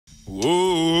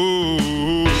Whoa.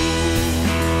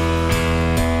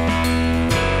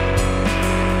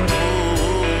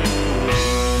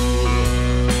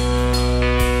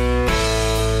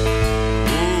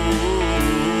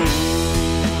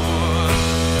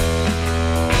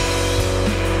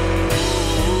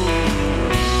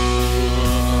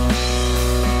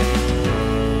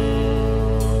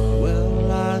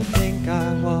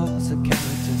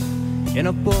 In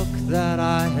a book that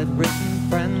I had written,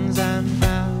 friends and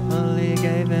family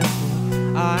gave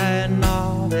input. I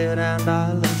nodded and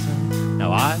I listened.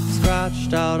 Now I've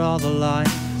scratched out all the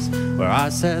lines where I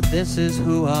said this is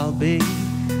who I'll be.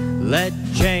 Lead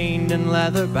chained and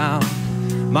leather bound,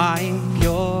 my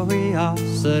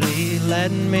curiosity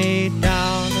led me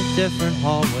down a different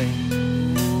hallway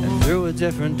and through a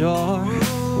different door,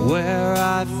 where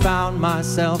I found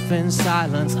myself in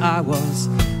silence. I was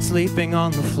sleeping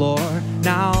on the floor.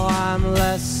 Now I'm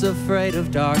less afraid of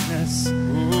darkness,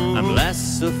 I'm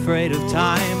less afraid of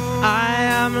time, I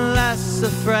am less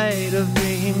afraid of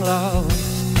being loved,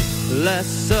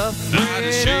 less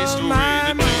afraid of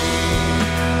my mind.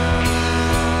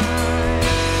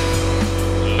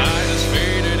 Light has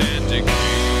faded and decayed.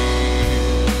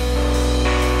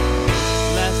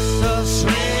 Less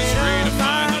afraid of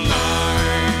my mind.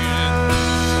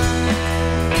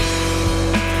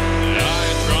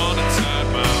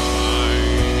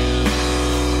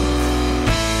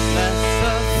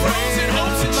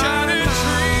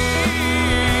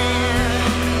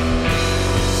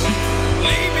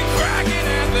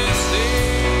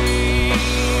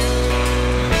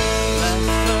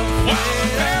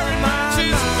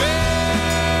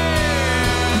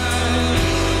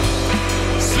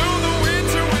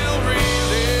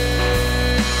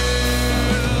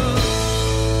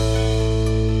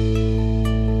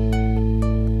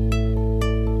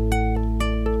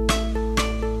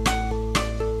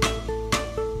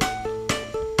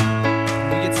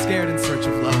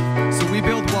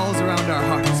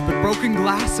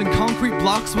 And concrete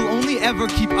blocks will only ever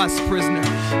keep us prisoner.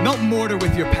 Melt mortar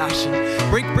with your passion,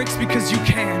 break bricks because you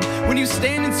can. When you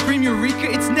stand and scream Eureka,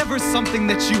 it's never something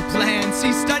that you plan.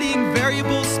 See, studying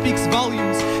variables speaks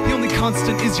volumes. The only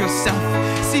constant is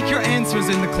yourself. Seek your answers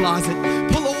in the closet,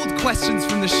 pull old questions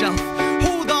from the shelf.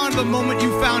 Hold on to the moment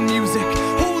you found music,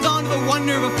 hold on to the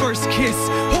wonder of a first kiss,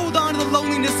 hold on to the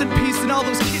loneliness and peace and all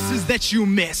those kisses that you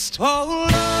missed. Oh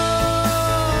Lord.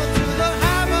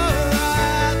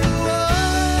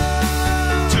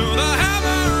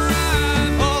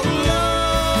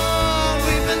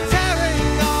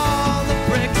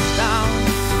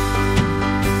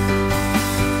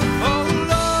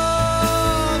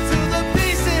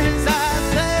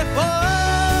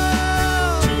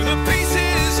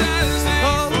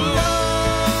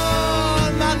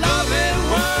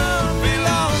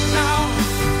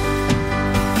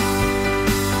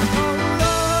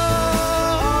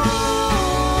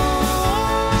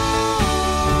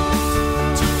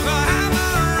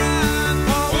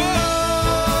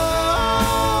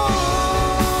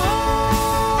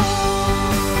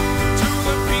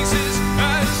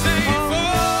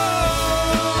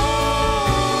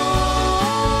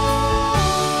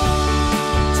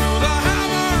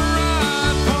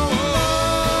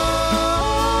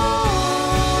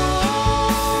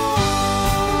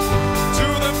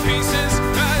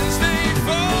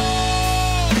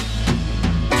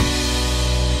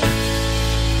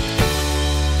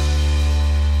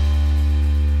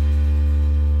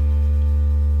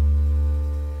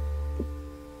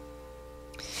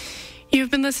 You've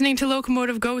been listening to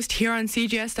Locomotive Ghost here on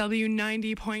CJSW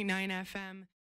 90.9 FM.